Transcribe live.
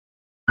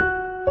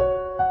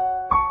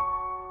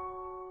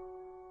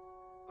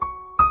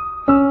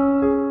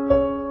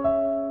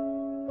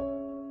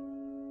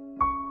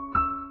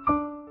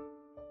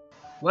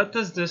What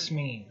does this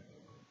mean?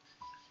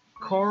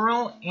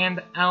 Coral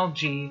and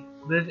algae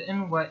live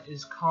in what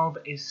is called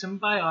a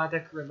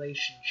symbiotic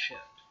relationship.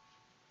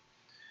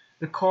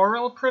 The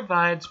coral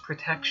provides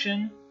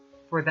protection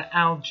for the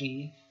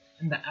algae,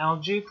 and the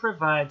algae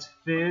provides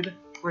food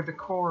for the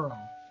coral.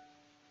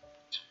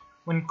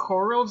 When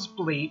corals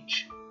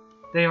bleach,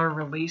 they are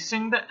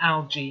releasing the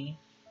algae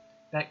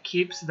that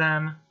keeps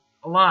them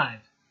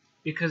alive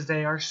because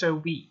they are so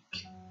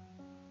weak.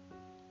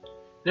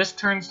 This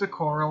turns the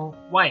coral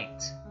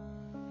white.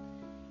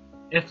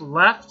 If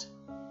left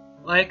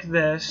like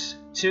this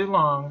too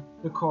long,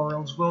 the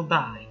corals will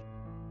die.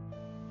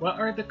 What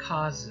are the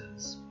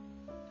causes?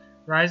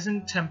 Rise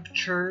in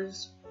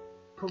temperatures,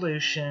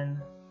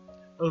 pollution,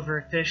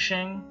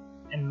 overfishing,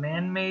 and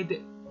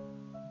man-made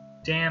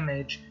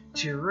damage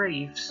to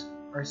reefs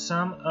are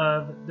some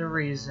of the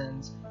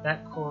reasons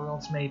that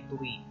corals may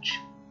bleach.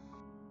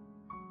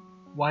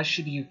 Why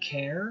should you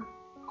care?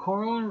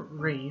 Coral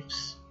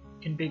reefs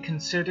can be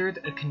considered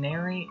a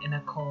canary in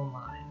a coal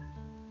mine.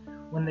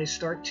 When they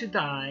start to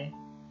die,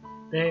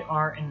 they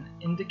are an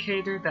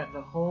indicator that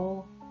the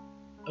whole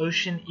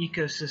ocean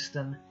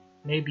ecosystem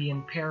may be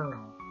in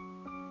peril.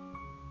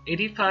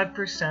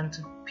 85%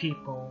 of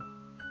people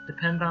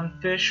depend on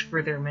fish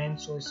for their main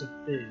source of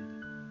food.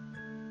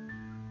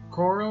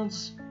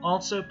 Corals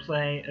also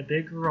play a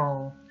big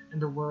role in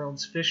the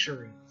world's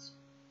fisheries.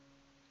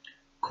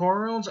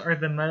 Corals are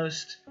the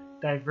most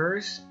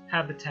diverse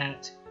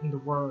habitat in the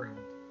world.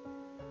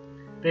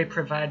 They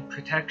provide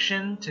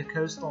protection to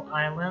coastal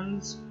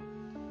islands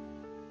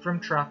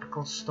from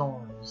tropical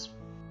storms.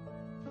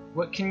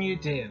 What can you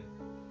do?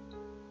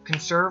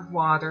 Conserve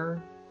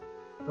water.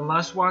 The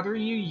less water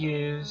you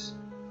use,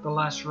 the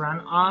less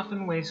runoff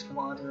and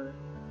wastewater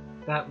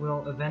that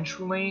will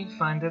eventually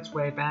find its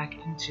way back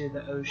into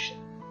the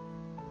ocean.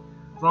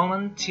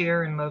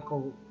 Volunteer in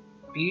local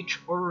beach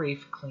or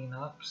reef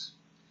cleanups.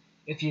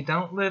 If you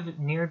don't live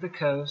near the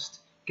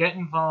coast, get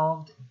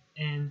involved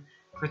in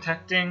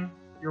protecting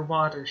your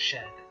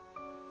watershed.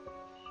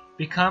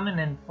 Become an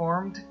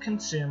informed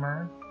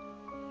consumer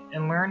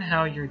and learn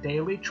how your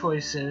daily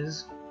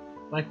choices,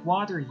 like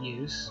water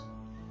use,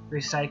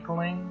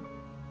 recycling,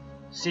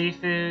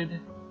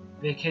 seafood,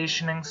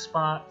 vacationing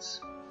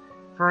spots,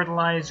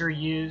 fertilizer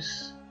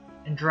use,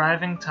 and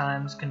driving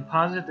times can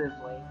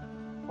positively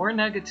or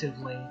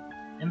negatively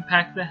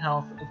impact the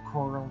health of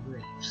coral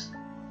reefs.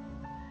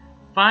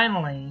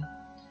 Finally,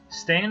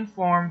 stay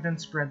informed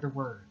and spread the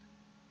word.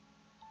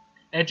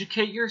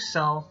 Educate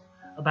yourself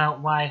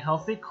about why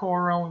healthy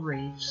coral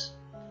reefs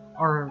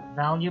are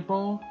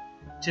valuable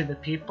to the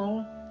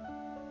people,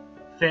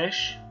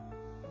 fish,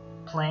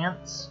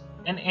 plants,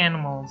 and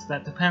animals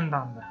that depend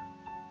on them.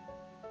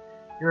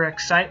 Your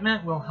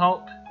excitement will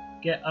help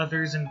get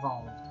others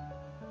involved.